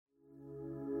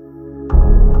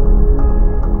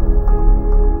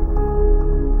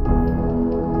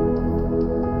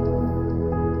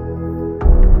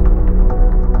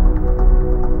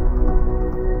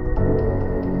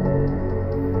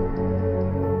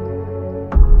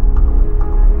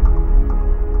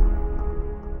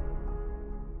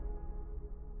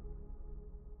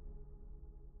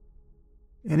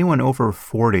anyone over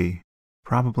 40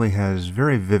 probably has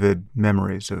very vivid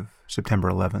memories of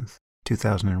September 11th,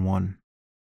 2001.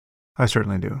 I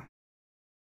certainly do.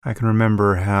 I can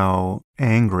remember how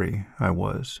angry I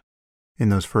was in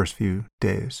those first few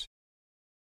days,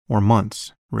 or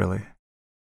months, really.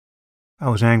 I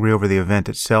was angry over the event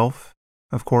itself,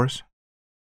 of course,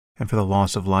 and for the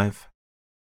loss of life,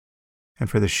 and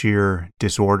for the sheer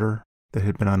disorder that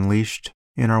had been unleashed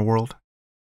in our world.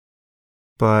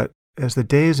 But as the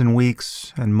days and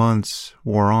weeks and months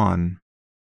wore on,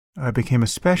 I became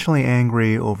especially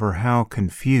angry over how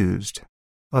confused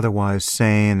otherwise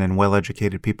sane and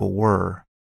well-educated people were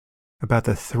about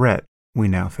the threat we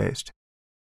now faced.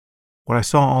 What I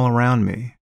saw all around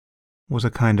me was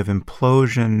a kind of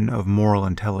implosion of moral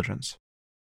intelligence,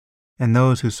 and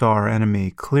those who saw our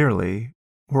enemy clearly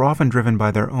were often driven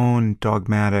by their own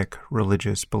dogmatic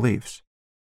religious beliefs.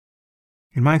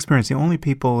 In my experience, the only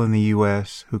people in the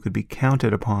U.S. who could be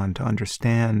counted upon to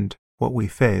understand what we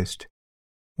faced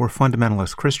were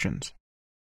fundamentalist Christians,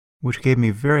 which gave me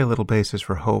very little basis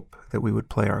for hope that we would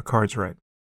play our cards right.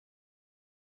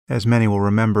 As many will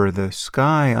remember, the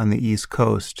sky on the East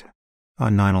Coast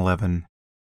on 9/11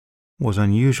 was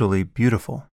unusually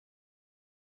beautiful.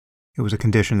 It was a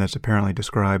condition that's apparently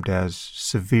described as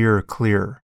severe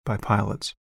clear by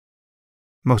pilots.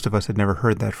 Most of us had never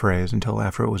heard that phrase until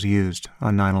after it was used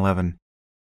on 9/11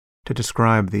 to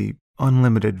describe the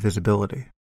unlimited visibility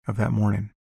of that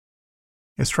morning.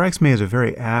 It strikes me as a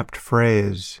very apt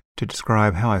phrase to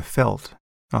describe how I felt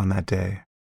on that day,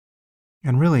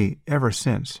 and really ever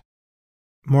since,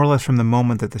 more or less from the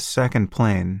moment that the second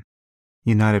plane,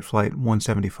 United Flight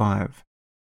 175,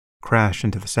 crashed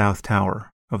into the South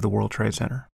Tower of the World Trade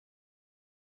Center.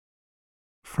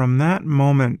 From that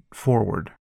moment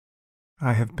forward,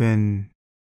 I have been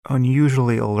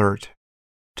unusually alert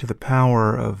to the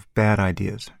power of bad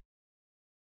ideas.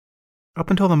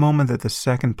 Up until the moment that the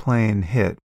second plane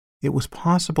hit, it was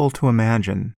possible to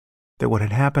imagine that what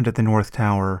had happened at the North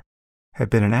Tower had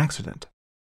been an accident.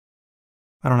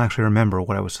 I don't actually remember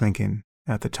what I was thinking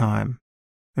at the time.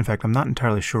 In fact, I'm not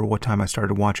entirely sure what time I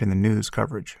started watching the news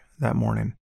coverage that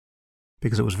morning,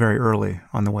 because it was very early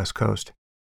on the West Coast.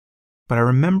 But I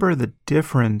remember the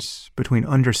difference between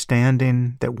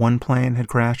understanding that one plane had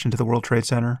crashed into the World Trade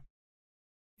Center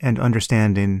and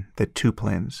understanding that two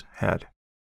planes had.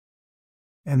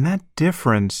 And that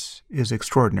difference is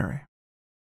extraordinary.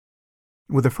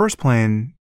 With the first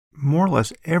plane, more or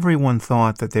less everyone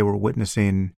thought that they were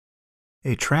witnessing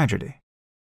a tragedy.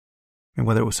 And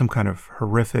whether it was some kind of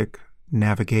horrific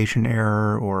navigation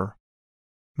error or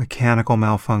mechanical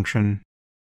malfunction,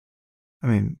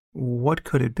 what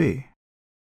could it be?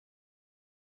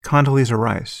 Condoleezza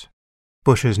Rice,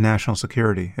 Bush's national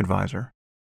security advisor,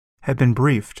 had been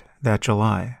briefed that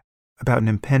July about an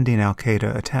impending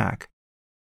al-Qaeda attack,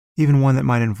 even one that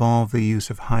might involve the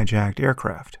use of hijacked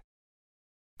aircraft.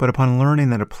 But upon learning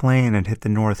that a plane had hit the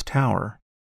North Tower,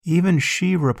 even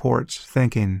she reports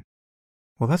thinking,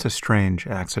 well, that's a strange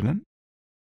accident.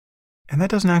 And that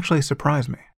doesn't actually surprise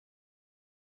me.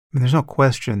 There's no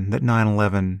question that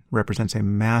 9/11 represents a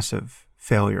massive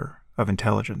failure of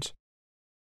intelligence.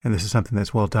 And this is something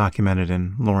that's well documented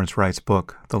in Lawrence Wright's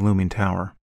book, The Looming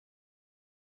Tower.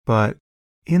 But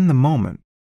in the moment,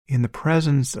 in the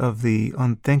presence of the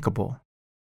unthinkable,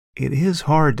 it is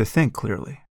hard to think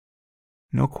clearly.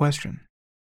 No question.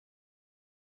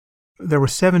 There were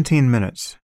 17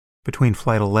 minutes between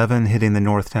Flight 11 hitting the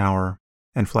North Tower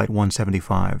and Flight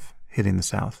 175 hitting the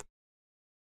South.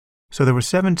 So there were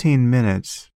 17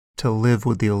 minutes to live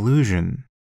with the illusion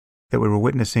that we were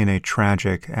witnessing a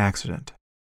tragic accident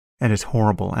and its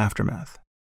horrible aftermath.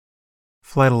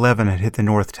 Flight 11 had hit the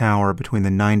North Tower between the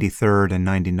 93rd and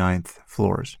 99th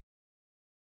floors.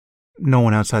 No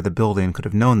one outside the building could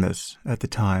have known this at the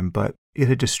time, but it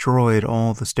had destroyed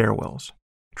all the stairwells,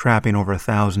 trapping over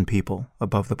 1,000 people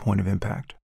above the point of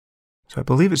impact. So I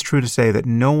believe it's true to say that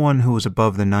no one who was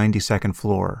above the 92nd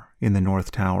floor in the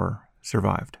North Tower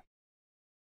survived.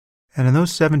 And in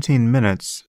those 17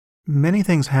 minutes, many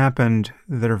things happened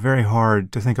that are very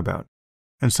hard to think about,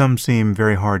 and some seem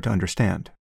very hard to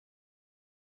understand.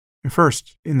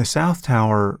 First, in the South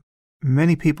Tower,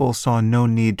 many people saw no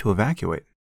need to evacuate.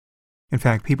 In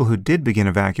fact, people who did begin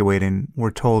evacuating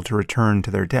were told to return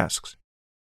to their desks.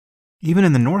 Even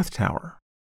in the North Tower,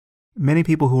 many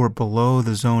people who were below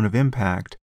the zone of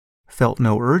impact felt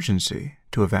no urgency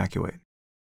to evacuate.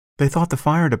 They thought the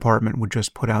fire department would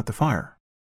just put out the fire.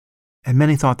 And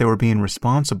many thought they were being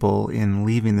responsible in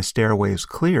leaving the stairways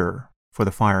clear for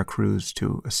the fire crews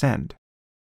to ascend.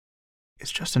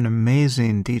 It's just an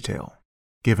amazing detail,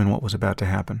 given what was about to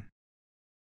happen.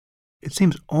 it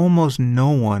seems almost no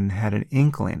one had an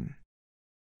inkling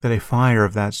that a fire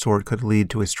of that sort could lead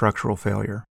to a structural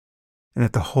failure, and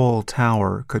that the whole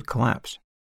tower could collapse.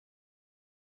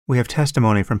 We have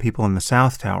testimony from people in the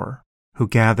South Tower who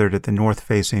gathered at the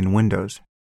north-facing windows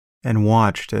and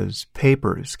watched as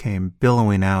papers came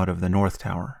billowing out of the North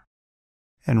Tower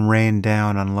and rained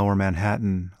down on Lower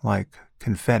Manhattan like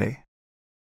confetti.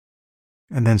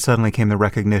 And then suddenly came the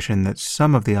recognition that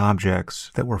some of the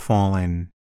objects that were falling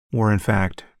were in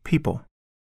fact people.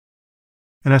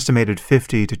 An estimated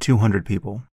 50 to 200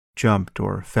 people jumped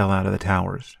or fell out of the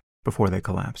towers before they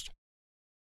collapsed.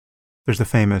 There's the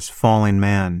famous falling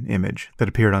man image that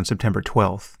appeared on September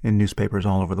 12th in newspapers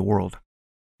all over the world,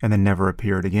 and then never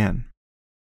appeared again.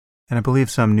 And I believe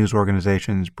some news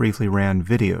organizations briefly ran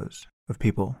videos of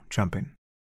people jumping.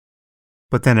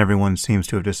 But then everyone seems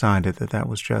to have decided that that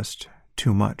was just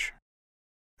too much.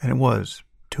 And it was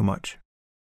too much.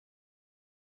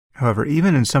 However,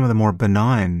 even in some of the more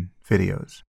benign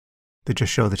videos that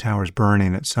just show the towers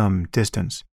burning at some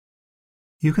distance,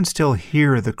 you can still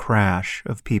hear the crash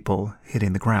of people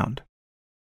hitting the ground.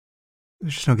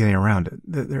 There's just no getting around it.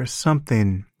 There is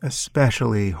something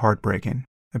especially heartbreaking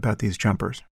about these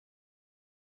jumpers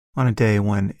on a day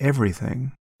when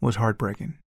everything was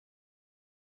heartbreaking.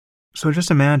 So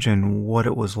just imagine what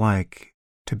it was like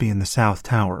to be in the South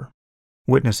Tower,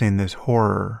 witnessing this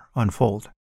horror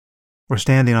unfold, or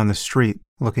standing on the street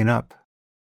looking up.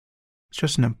 It's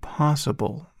just an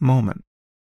impossible moment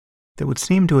that would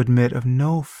seem to admit of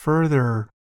no further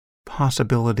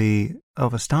possibility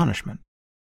of astonishment,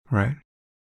 right?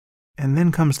 And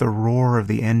then comes the roar of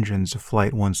the engines of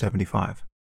Flight 175,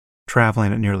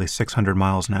 traveling at nearly 600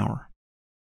 miles an hour.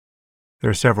 There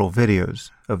are several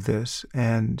videos of this,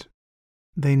 and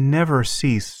they never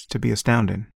cease to be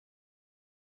astounding.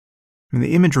 I mean,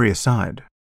 the imagery aside,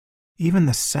 even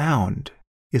the sound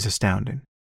is astounding.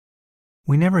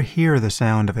 We never hear the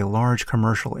sound of a large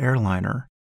commercial airliner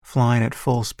flying at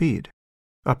full speed,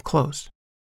 up close.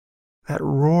 That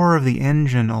roar of the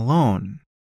engine alone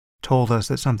told us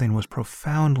that something was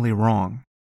profoundly wrong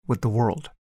with the world.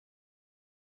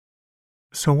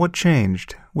 So what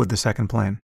changed with the second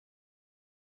plane?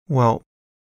 Well,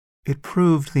 it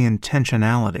proved the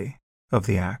intentionality of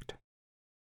the act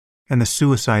and the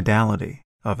suicidality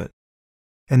of it,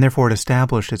 and therefore it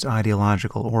established its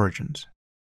ideological origins.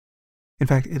 In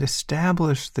fact, it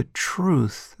established the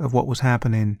truth of what was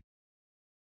happening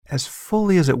as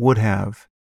fully as it would have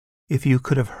if you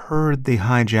could have heard the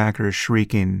hijackers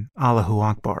shrieking Allahu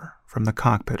Akbar from the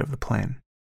cockpit of the plane.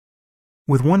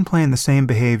 With one plane, the same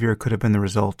behavior could have been the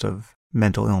result of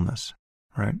mental illness,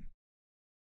 right?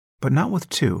 But not with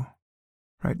two,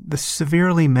 right? The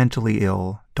severely mentally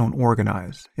ill don't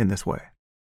organize in this way.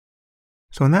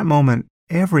 So in that moment,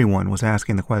 everyone was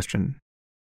asking the question,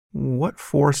 what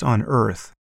force on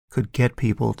earth could get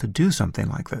people to do something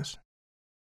like this?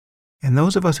 And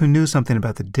those of us who knew something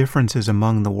about the differences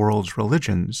among the world's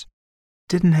religions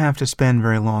didn't have to spend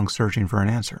very long searching for an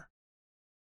answer.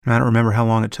 I don't remember how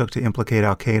long it took to implicate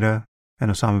Al-Qaeda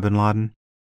and Osama bin Laden.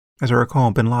 As I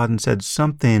recall, bin Laden said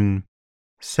something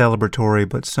celebratory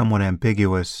but somewhat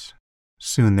ambiguous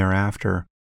soon thereafter,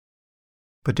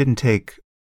 but didn't take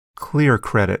clear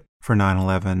credit for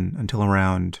 9/11 until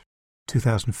around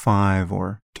 2005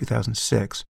 or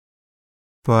 2006.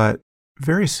 But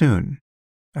very soon,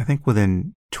 I think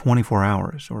within 24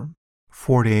 hours or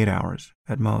 48 hours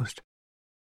at most,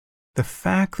 the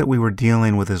fact that we were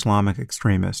dealing with Islamic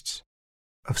extremists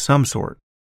of some sort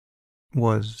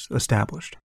was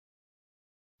established.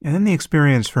 And then the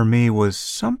experience for me was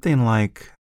something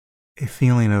like a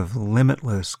feeling of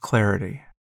limitless clarity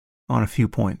on a few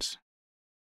points,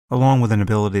 along with an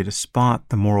ability to spot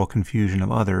the moral confusion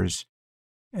of others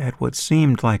at what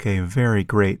seemed like a very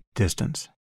great distance.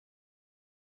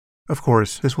 Of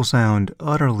course, this will sound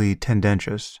utterly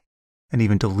tendentious and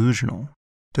even delusional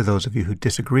to those of you who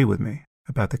disagree with me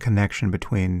about the connection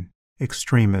between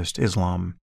extremist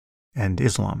Islam and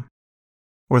Islam,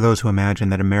 or those who imagine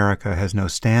that America has no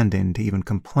standing to even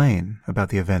complain about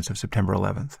the events of September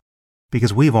 11th,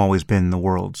 because we've always been the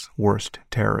world's worst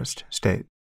terrorist state.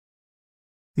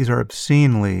 These are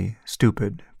obscenely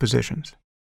stupid positions,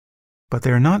 but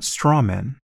they are not straw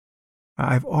men.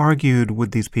 I've argued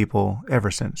with these people ever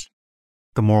since,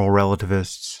 the moral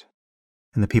relativists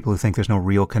and the people who think there's no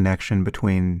real connection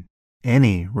between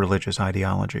any religious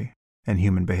ideology and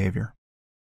human behavior.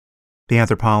 The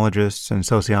anthropologists and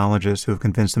sociologists who have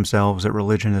convinced themselves that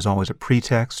religion is always a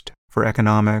pretext for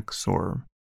economics or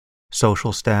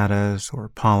social status or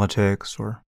politics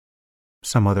or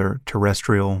some other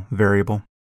terrestrial variable.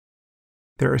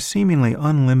 There are seemingly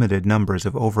unlimited numbers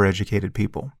of overeducated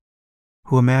people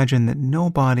who imagine that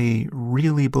nobody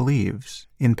really believes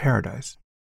in paradise.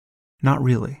 Not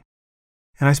really.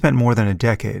 And I spent more than a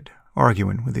decade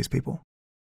arguing with these people.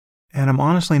 And I'm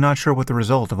honestly not sure what the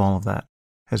result of all of that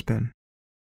has been.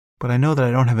 But I know that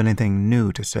I don't have anything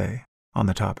new to say on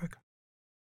the topic.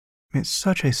 It's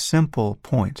such a simple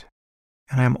point,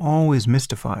 and I am always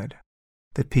mystified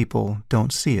that people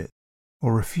don't see it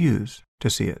or refuse to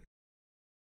see it.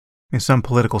 Some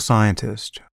political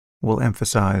scientist will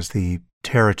emphasize the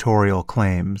territorial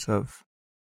claims of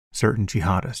certain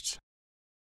jihadists,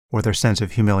 or their sense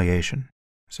of humiliation,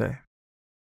 say.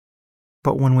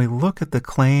 But when we look at the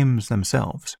claims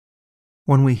themselves,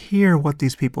 when we hear what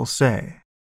these people say,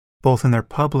 both in their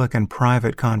public and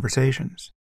private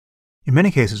conversations, in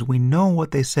many cases we know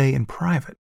what they say in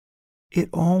private. It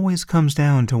always comes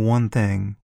down to one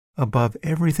thing above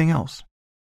everything else: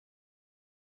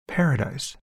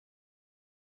 paradise.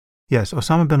 Yes,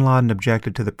 Osama bin Laden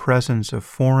objected to the presence of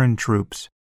foreign troops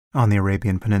on the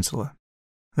Arabian Peninsula.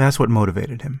 That's what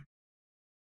motivated him.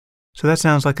 So that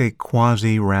sounds like a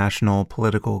quasi-rational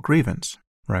political grievance,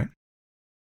 right?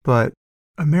 But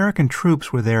American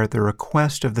troops were there at the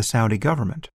request of the Saudi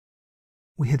government.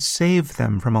 We had saved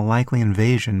them from a likely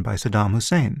invasion by Saddam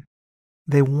Hussein.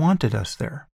 They wanted us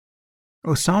there.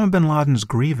 Osama bin Laden's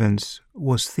grievance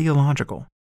was theological.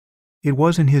 It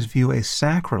was, in his view, a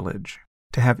sacrilege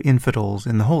to have infidels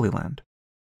in the Holy Land.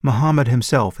 Muhammad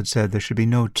himself had said there should be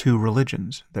no two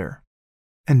religions there.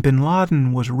 And bin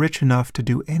Laden was rich enough to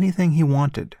do anything he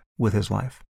wanted with his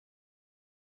life.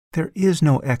 There is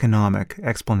no economic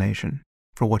explanation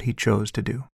for what he chose to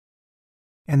do.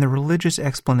 And the religious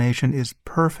explanation is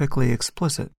perfectly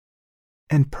explicit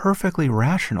and perfectly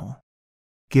rational,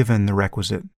 given the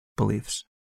requisite beliefs.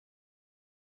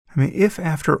 If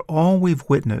after all we've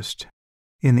witnessed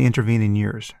in the intervening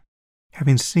years,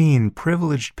 having seen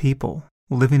privileged people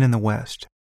living in the West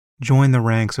join the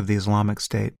ranks of the Islamic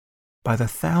State by the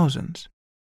thousands,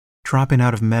 dropping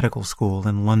out of medical school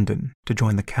in London to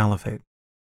join the Caliphate,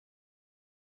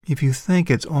 if you think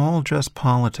it's all just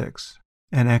politics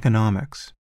and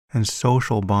economics and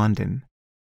social bonding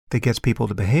that gets people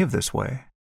to behave this way,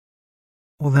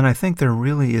 well, then I think there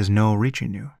really is no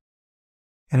reaching you.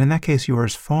 And in that case, you are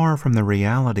as far from the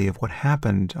reality of what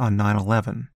happened on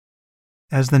 9/11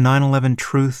 as the 9/11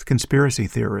 truth conspiracy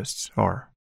theorists are.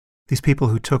 These people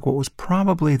who took what was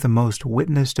probably the most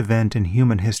witnessed event in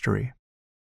human history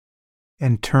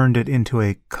and turned it into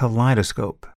a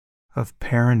kaleidoscope of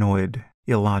paranoid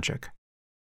illogic.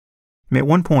 At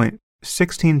one point,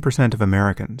 16% of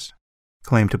Americans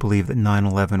claimed to believe that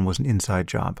 9/11 was an inside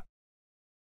job,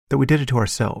 that we did it to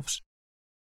ourselves,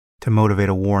 to motivate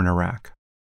a war in Iraq,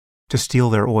 to steal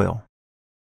their oil,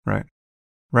 right?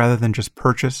 Rather than just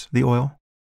purchase the oil,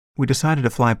 we decided to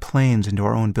fly planes into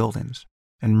our own buildings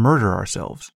and murder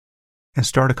ourselves and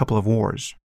start a couple of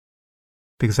wars,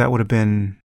 because that would have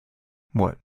been,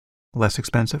 less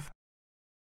expensive?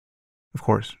 Of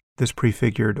course, this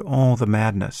prefigured all the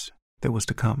madness that was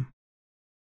to come.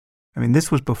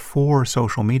 This was before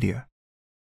social media.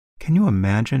 Can you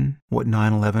imagine what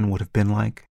 9/11 would have been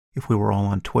like if we were all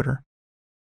on Twitter?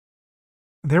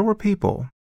 There were people,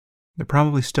 there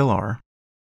probably still are,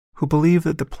 who believed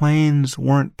that the planes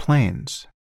weren't planes,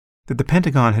 that the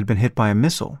Pentagon had been hit by a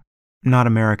missile, not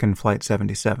American Flight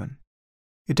 77.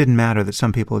 It didn't matter that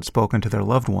some people had spoken to their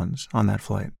loved ones on that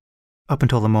flight, up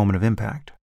until the moment of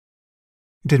impact.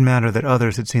 It didn't matter that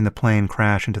others had seen the plane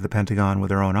crash into the Pentagon with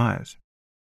their own eyes.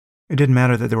 It didn't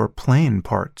matter that there were plane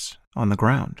parts on the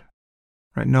ground.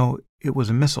 Right? No, it was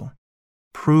a missile,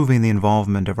 proving the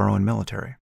involvement of our own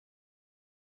military.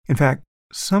 In fact,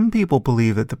 some people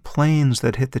believe that the planes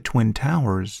that hit the Twin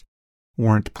Towers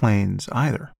weren't planes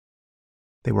either.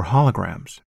 They were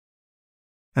holograms.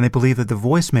 And they believe that the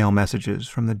voicemail messages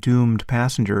from the doomed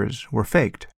passengers were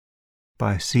faked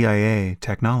by CIA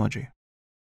technology.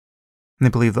 And they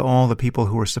believe that all the people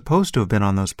who were supposed to have been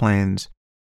on those planes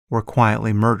were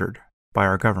quietly murdered by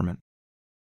our government.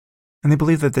 And they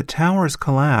believe that the towers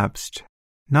collapsed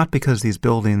not because these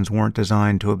buildings weren't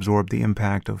designed to absorb the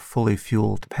impact of fully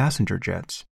fueled passenger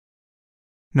jets.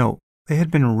 No, they had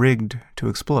been rigged to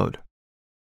explode.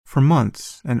 For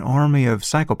months, an army of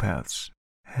psychopaths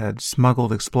had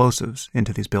smuggled explosives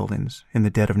into these buildings in the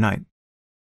dead of night.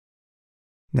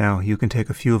 Now, you can take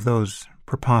a few of those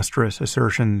preposterous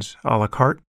assertions a la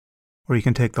carte, or you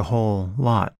can take the whole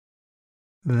lot.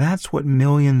 That's what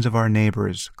millions of our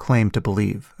neighbors claimed to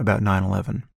believe about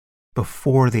 9/11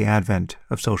 before the advent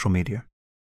of social media.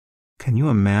 Can you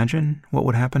imagine what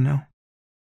would happen now?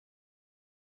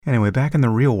 Anyway, back in the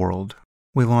real world,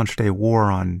 we launched a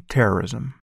war on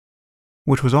terrorism,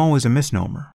 which was always a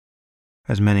misnomer.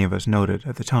 as many of us noted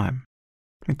at the time.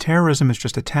 Terrorism is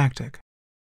just a tactic.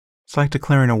 It's like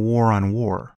declaring a war on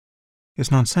war.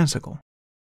 It's nonsensical.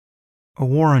 A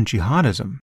war on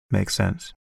jihadism makes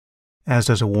sense, as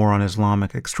does a war on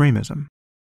Islamic extremism.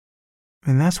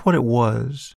 And that's what it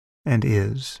was, and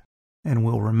is, and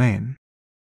will remain.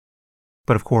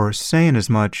 But of course, saying as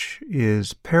much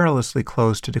is perilously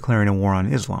close to declaring a war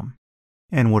on Islam,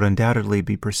 and would undoubtedly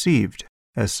be perceived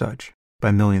as such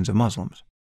by millions of Muslims,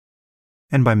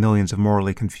 and by millions of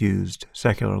morally confused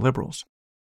secular liberals.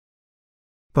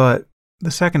 But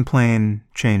the second plane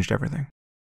changed everything.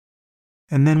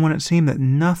 And then when it seemed that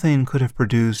nothing could have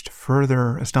produced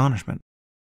further astonishment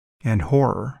and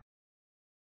horror,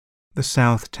 the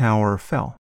South Tower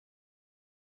fell.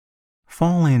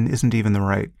 Falling isn't even the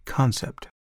right concept.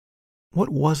 What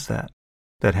was that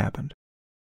happened?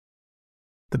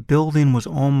 The building was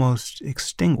almost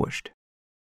extinguished.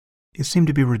 It seemed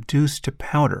to be reduced to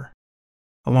powder,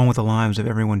 along with the lives of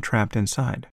everyone trapped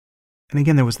inside. And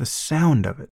again, there was the sound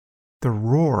of it, the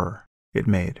roar it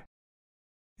made,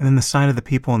 and then the sight of the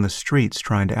people in the streets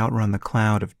trying to outrun the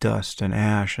cloud of dust and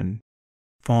ash and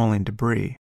falling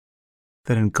debris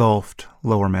that engulfed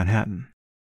lower Manhattan.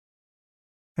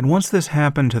 And once this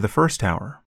happened to the first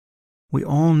tower, we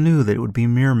all knew that it would be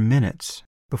mere minutes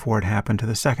before it happened to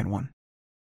the second one.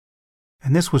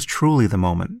 And this was truly the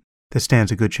moment that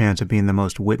stands a good chance of being the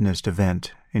most witnessed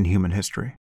event in human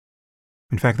history.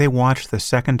 In fact, they watched the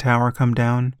second tower come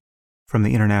down from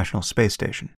the International Space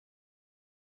Station.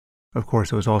 Of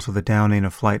course, it was also the downing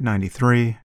of Flight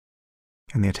 93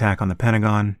 and the attack on the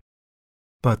Pentagon.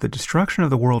 But the destruction of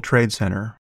the World Trade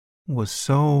Center was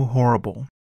so horrible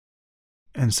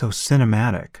and so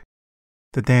cinematic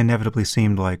that they inevitably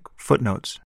seemed like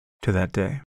footnotes to that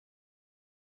day.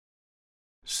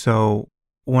 So,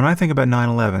 when I think about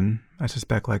 9/11, I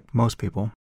suspect like most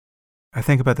people, I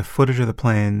think about the footage of the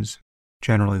planes,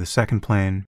 generally the second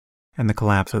plane, and the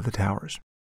collapse of the towers.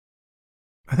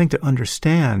 I think to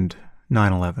understand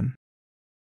 9/11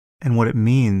 and what it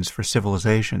means for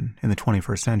civilization in the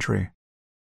 21st century,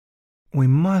 we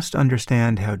must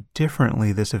understand how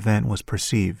differently this event was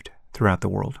perceived throughout the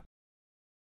world.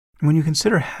 When you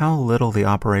consider how little the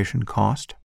operation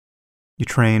cost, you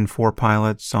train 4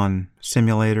 pilots on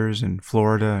simulators in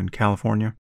Florida and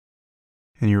California,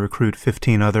 and you recruit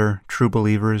 15 other true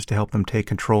believers to help them take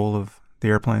control of the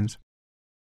airplanes.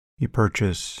 You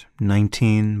purchase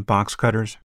 19 box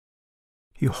cutters.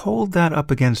 You hold that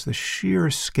up against the sheer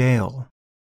scale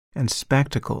and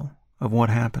spectacle of what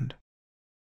happened.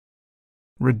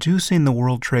 Reducing the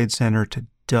World Trade Center to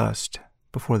dust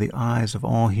before the eyes of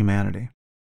all humanity,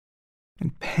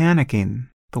 and panicking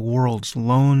the world's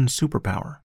lone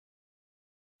superpower,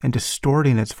 and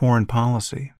distorting its foreign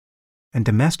policy and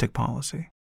domestic policy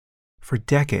for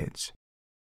decades,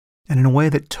 and in a way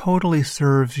that totally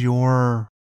serves your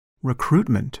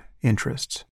recruitment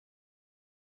interests.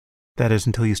 That is,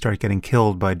 until you start getting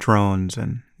killed by drones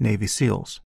and Navy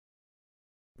SEALs.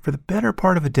 For the better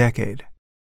part of a decade,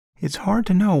 it's hard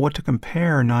to know what to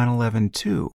compare 9/11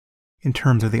 to in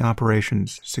terms of the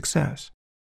operation's success.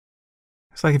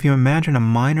 It's like if you imagine a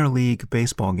minor league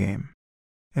baseball game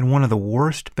and one of the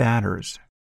worst batters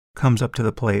comes up to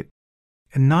the plate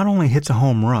and not only hits a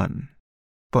home run,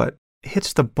 but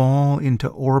hits the ball into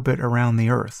orbit around the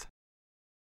Earth.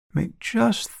 I mean,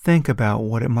 just think about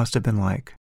what it must have been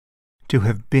like to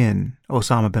have been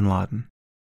Osama bin Laden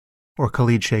or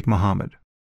Khalid Sheikh Mohammed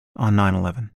on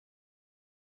 9/11.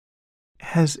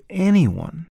 Has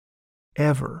anyone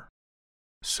ever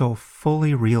so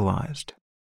fully realized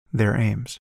their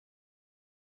aims?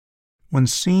 When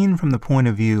seen from the point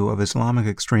of view of Islamic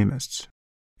extremists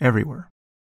everywhere,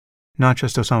 not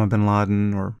just Osama bin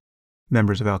Laden or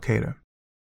members of Al-Qaeda,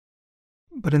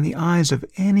 but in the eyes of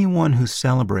anyone who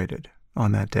celebrated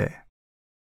on that day,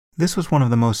 this was one of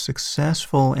the most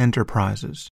successful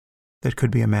enterprises that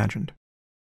could be imagined.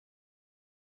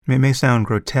 It may sound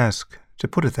grotesque to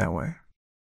put it that way,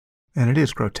 and it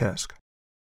is grotesque,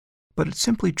 but it's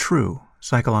simply true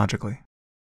psychologically,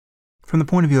 from the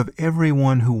point of view of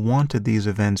everyone who wanted these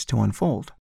events to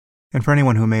unfold, and for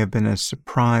anyone who may have been as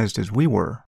surprised as we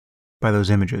were by those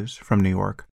images from New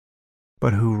York,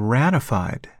 but who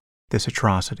ratified this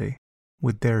atrocity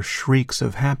with their shrieks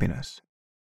of happiness.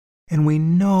 And we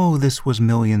know this was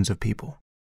millions of people,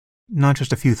 not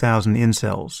just a few thousand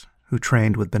incels who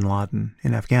trained with bin Laden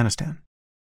in Afghanistan.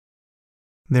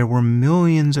 There were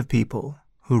millions of people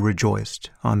who rejoiced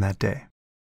on that day.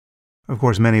 Of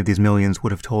course, many of these millions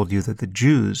would have told you that the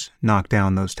Jews knocked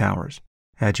down those towers,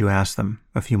 had you asked them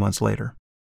a few months later.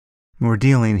 We're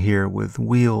dealing here with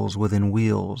wheels within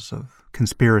wheels of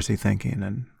conspiracy thinking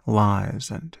and lies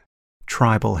and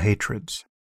tribal hatreds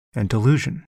and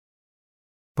delusion.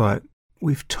 But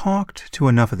we've talked to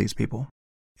enough of these people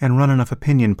and run enough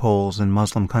opinion polls in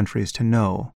Muslim countries to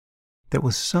know that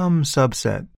with some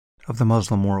subset of the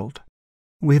Muslim world,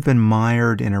 we've been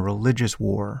mired in a religious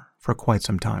war for quite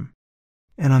some time.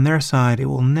 And on their side, it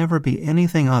will never be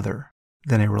anything other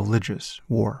than a religious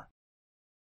war.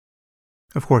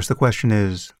 Of course, the question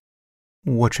is,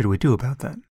 what should we do about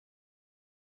that?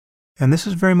 And this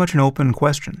is very much an open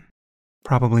question,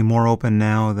 probably more open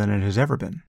now than it has ever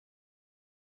been.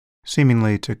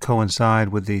 Seemingly to coincide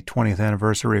with the 20th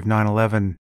anniversary of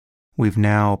 9/11, we've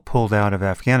now pulled out of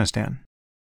Afghanistan,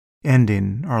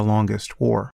 ending our longest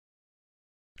war,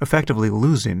 effectively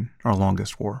losing our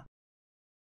longest war,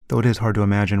 though it is hard to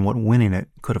imagine what winning it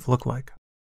could have looked like.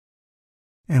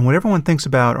 And what everyone thinks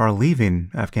about our leaving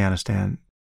Afghanistan,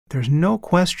 there's no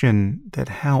question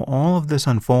that how all of this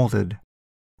unfolded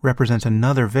represents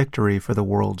another victory for the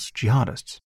world's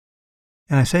jihadists.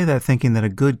 And I say that thinking that a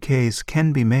good case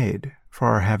can be made for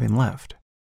our having left.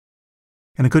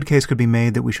 And a good case could be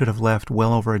made that we should have left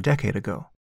well over a decade ago.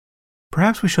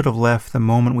 Perhaps we should have left the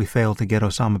moment we failed to get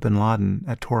Osama bin Laden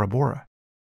at Tora Bora.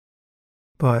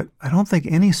 But I don't think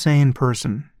any sane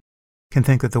person can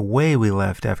think that the way we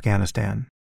left Afghanistan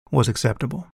was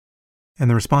acceptable. And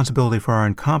the responsibility for our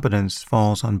incompetence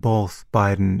falls on both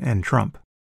Biden and Trump.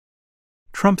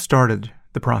 Trump started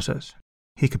the process.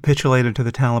 He capitulated to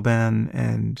the Taliban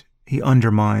and he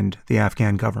undermined the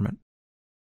Afghan government.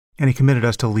 And he committed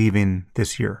us to leaving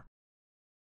this year.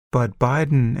 But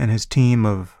Biden and his team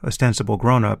of ostensible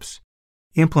grown-ups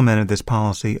implemented this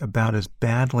policy about as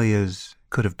badly as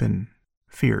could have been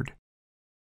feared.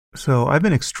 So I've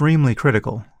been extremely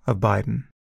critical of Biden,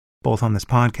 both on this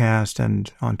podcast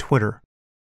and on Twitter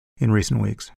in recent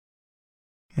weeks.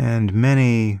 And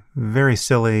many very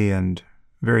silly and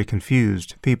very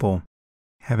confused people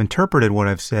have interpreted what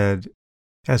I've said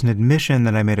as an admission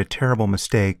that I made a terrible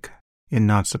mistake in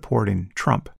not supporting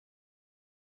Trump.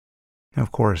 Now,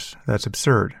 of course, that's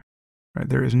absurd. Right?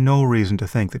 There is no reason to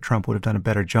think that Trump would have done a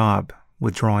better job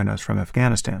withdrawing us from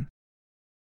Afghanistan.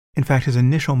 In fact, his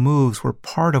initial moves were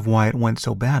part of why it went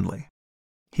so badly.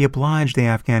 He obliged the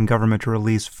Afghan government to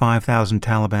release 5,000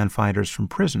 Taliban fighters from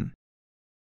prison.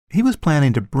 He was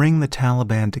planning to bring the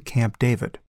Taliban to Camp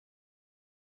David.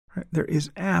 There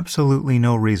is absolutely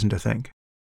no reason to think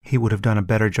he would have done a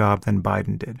better job than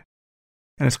Biden did.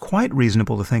 And it's quite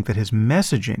reasonable to think that his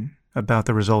messaging about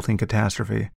the resulting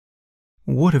catastrophe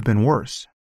would have been worse.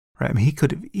 Right? I mean, he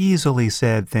could have easily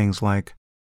said things like,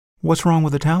 "What's wrong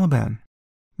with the Taliban?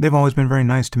 They've always been very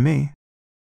nice to me.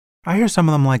 I hear some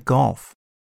of them like golf.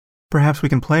 Perhaps we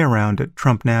can play around at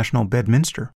Trump National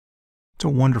Bedminster. It's a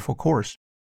wonderful course.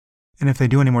 And if they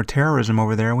do any more terrorism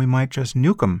over there, we might just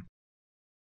nuke them."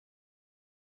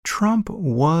 Trump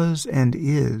was and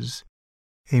is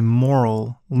a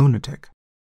moral lunatic.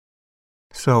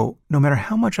 So, no matter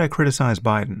how much I criticize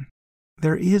Biden,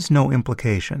 there is no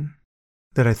implication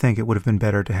that I think it would have been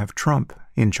better to have Trump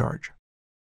in charge.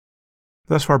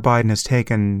 Thus far, Biden has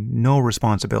taken no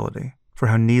responsibility for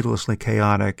how needlessly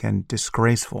chaotic and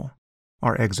disgraceful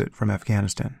our exit from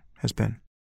Afghanistan has been.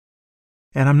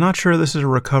 And I'm not sure this is a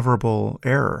recoverable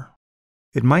error.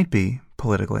 It might be,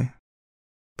 politically,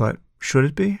 but should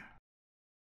it be?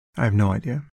 I have no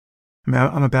idea. I mean,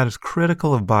 I'm about as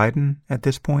critical of Biden at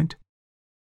this point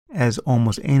as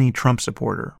almost any Trump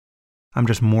supporter. I'm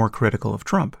just more critical of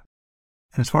Trump.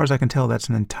 And as far as I can tell, that's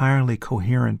an entirely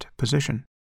coherent position.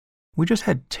 We just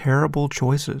had terrible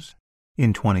choices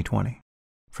in 2020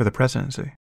 for the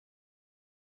presidency.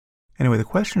 Anyway, the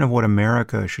question of what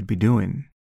America should be doing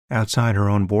outside her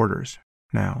own borders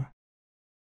now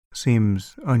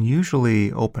seems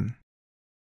unusually open.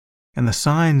 And the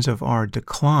signs of our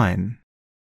decline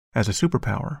as a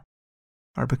superpower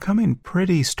are becoming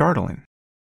pretty startling.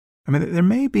 I mean, there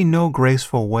may be no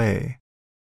graceful way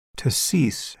to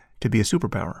cease to be a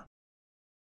superpower.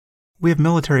 We have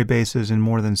military bases in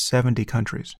more than 70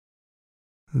 countries.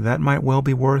 That might well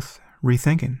be worth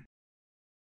rethinking.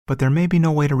 But there may be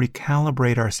no way to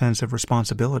recalibrate our sense of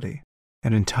responsibility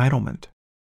and entitlement,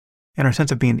 and our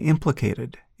sense of being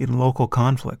implicated in local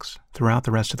conflicts throughout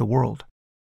the rest of the world.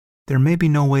 There may be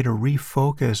no way to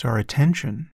refocus our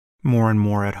attention more and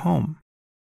more at home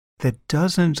that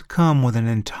doesn't come with an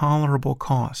intolerable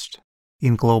cost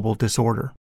in global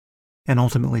disorder and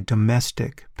ultimately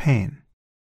domestic pain.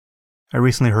 I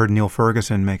recently heard Neil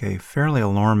Ferguson make a fairly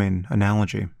alarming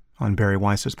analogy on Barry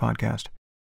Weiss's podcast.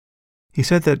 He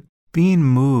said that being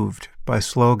moved by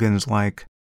slogans like,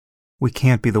 "We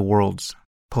can't be the world's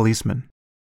policeman,"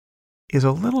 is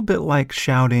a little bit like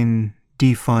shouting,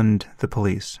 "Defund the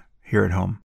police," here at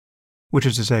home. Which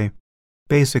is to say,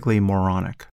 basically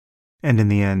moronic, and in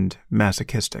the end,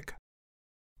 masochistic.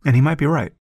 And he might be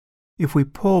right. If we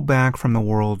pull back from the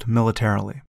world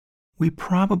militarily, we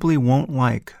probably won't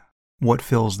like what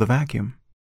fills the vacuum,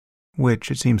 which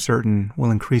it seems certain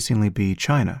will increasingly be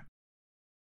China.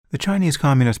 The Chinese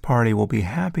Communist Party will be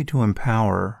happy to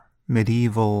empower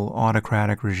medieval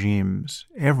autocratic regimes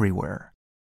everywhere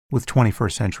with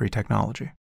 21st century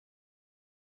technology.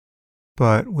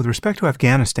 But with respect to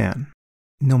Afghanistan,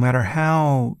 no matter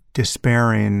how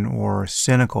despairing or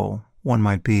cynical one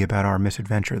might be about our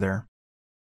misadventure there,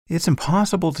 it's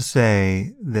impossible to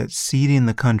say that ceding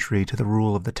the country to the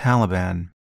rule of the Taliban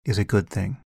is a good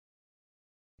thing.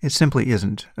 It simply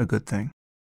isn't a good thing.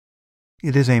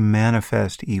 It is a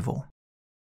manifest evil.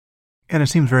 And it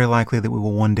seems very likely that we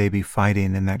will one day be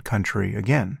fighting in that country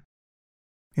again,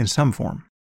 in some form.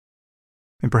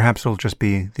 And perhaps it'll just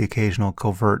be the occasional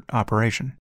covert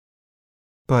operation.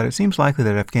 But it seems likely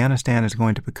that Afghanistan is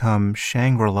going to become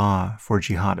Shangri-La for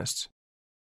jihadists.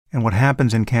 And what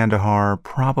happens in Kandahar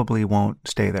probably won't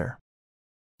stay there,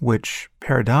 which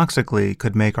paradoxically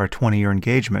could make our 20-year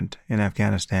engagement in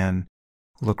Afghanistan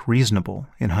look reasonable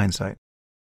in hindsight.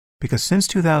 Because since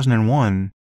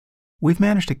 2001, we've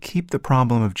managed to keep the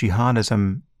problem of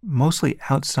jihadism mostly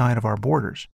outside of our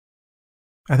borders.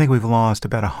 I think we've lost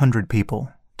about 100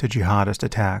 people to jihadist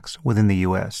attacks within the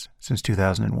U.S. since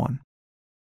 2001,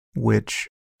 which,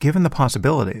 given the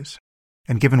possibilities,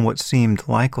 and given what seemed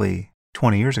likely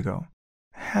 20 years ago,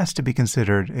 has to be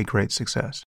considered a great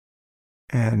success.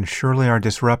 And surely our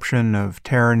disruption of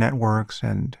terror networks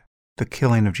and the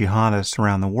killing of jihadists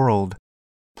around the world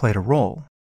played a role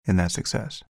in that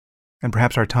success. And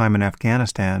perhaps our time in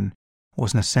Afghanistan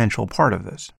was an essential part of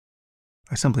this.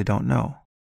 I simply don't know.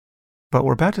 But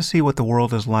we're about to see what the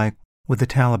world is like with the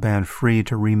Taliban free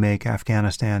to remake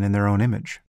Afghanistan in their own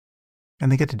image.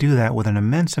 And they get to do that with an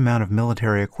immense amount of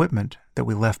military equipment that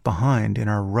we left behind in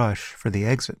our rush for the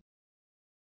exit.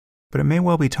 But it may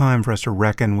well be time for us to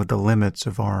reckon with the limits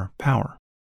of our power.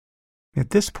 At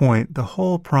this point, the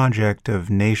whole project of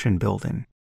nation building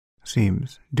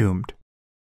seems doomed.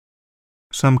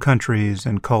 Some countries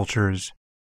and cultures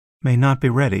may not be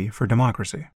ready for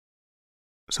democracy.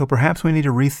 So perhaps we need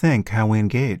to rethink how we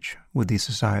engage with these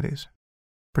societies,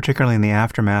 particularly in the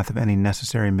aftermath of any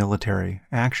necessary military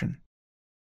action.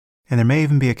 And there may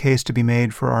even be a case to be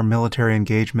made for our military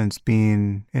engagements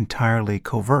being entirely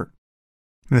covert.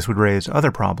 This would raise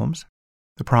other problems,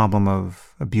 the problem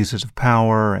of abuses of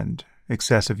power and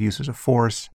excessive uses of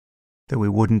force that we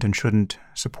wouldn't and shouldn't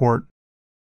support.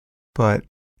 But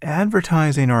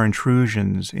advertising our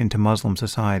intrusions into Muslim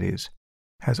societies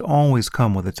has always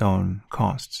come with its own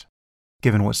costs,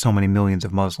 given what so many millions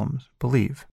of Muslims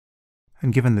believe,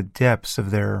 and given the depths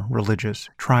of their religious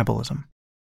tribalism.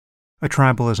 A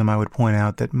tribalism, I would point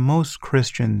out, that most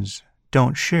Christians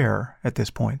don't share at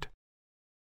this point.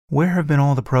 Where have been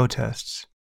all the protests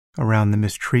around the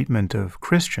mistreatment of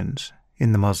Christians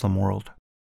in the Muslim world?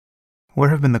 Where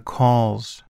have been the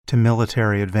calls to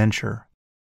military adventure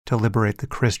to liberate the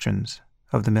Christians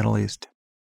of the Middle East?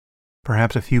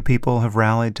 Perhaps a few people have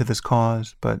rallied to this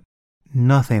cause, but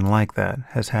nothing like that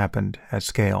has happened at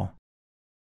scale.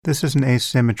 This is an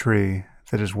asymmetry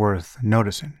that is worth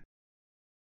noticing.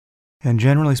 And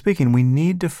generally speaking, we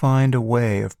need to find a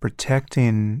way of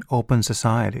protecting open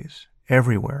societies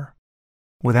everywhere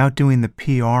without doing the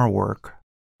PR work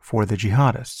for the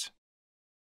jihadists.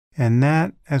 And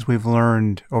that, as we've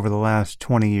learned over the last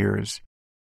 20 years,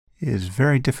 is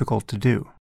very difficult to do.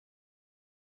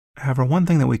 However, one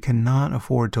thing that we cannot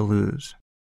afford to lose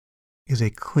is a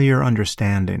clear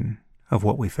understanding of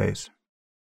what we face,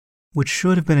 which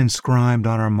should have been inscribed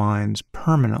on our minds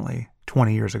permanently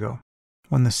 20 years ago,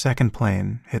 when the second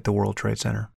plane hit the World Trade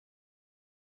Center.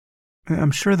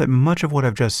 I'm sure that much of what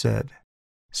I've just said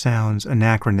sounds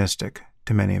anachronistic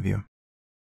to many of you.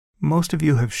 Most of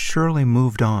you have surely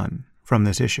moved on from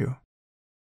this issue.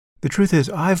 The truth is,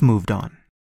 I've moved on.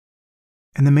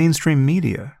 And the mainstream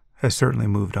media has certainly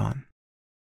moved on.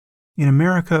 In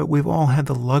America, we've all had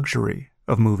the luxury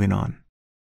of moving on.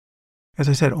 As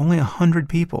I said, only 100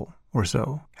 people or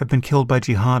so have been killed by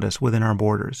jihadists within our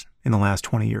borders in the last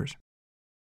 20 years.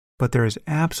 But there is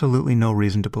absolutely no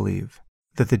reason to believe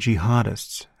that the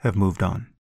jihadists have moved on.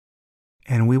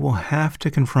 And we will have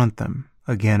to confront them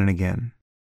again and again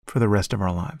for the rest of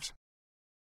our lives.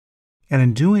 And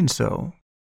in doing so,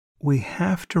 we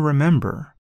have to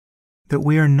remember that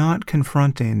we are not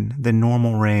confronting the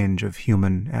normal range of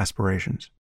human aspirations.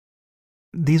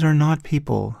 These are not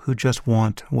people who just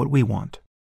want what we want,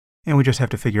 and we just have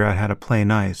to figure out how to play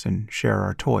nice and share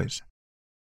our toys.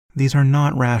 These are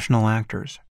not rational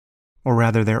actors, or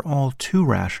rather they're all too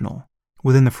rational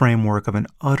within the framework of an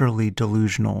utterly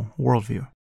delusional worldview.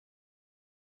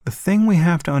 The thing we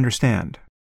have to understand,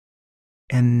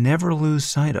 and never lose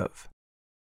sight of,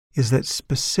 is that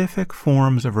specific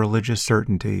forms of religious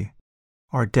certainty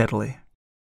are deadly,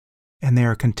 and they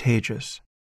are contagious.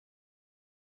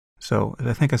 So, as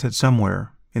I think I said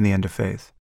somewhere in The End of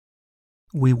Faith,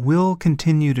 we will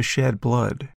continue to shed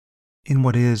blood in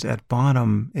what is, at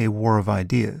bottom, a war of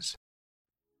ideas.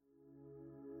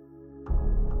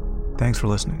 Thanks for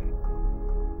listening.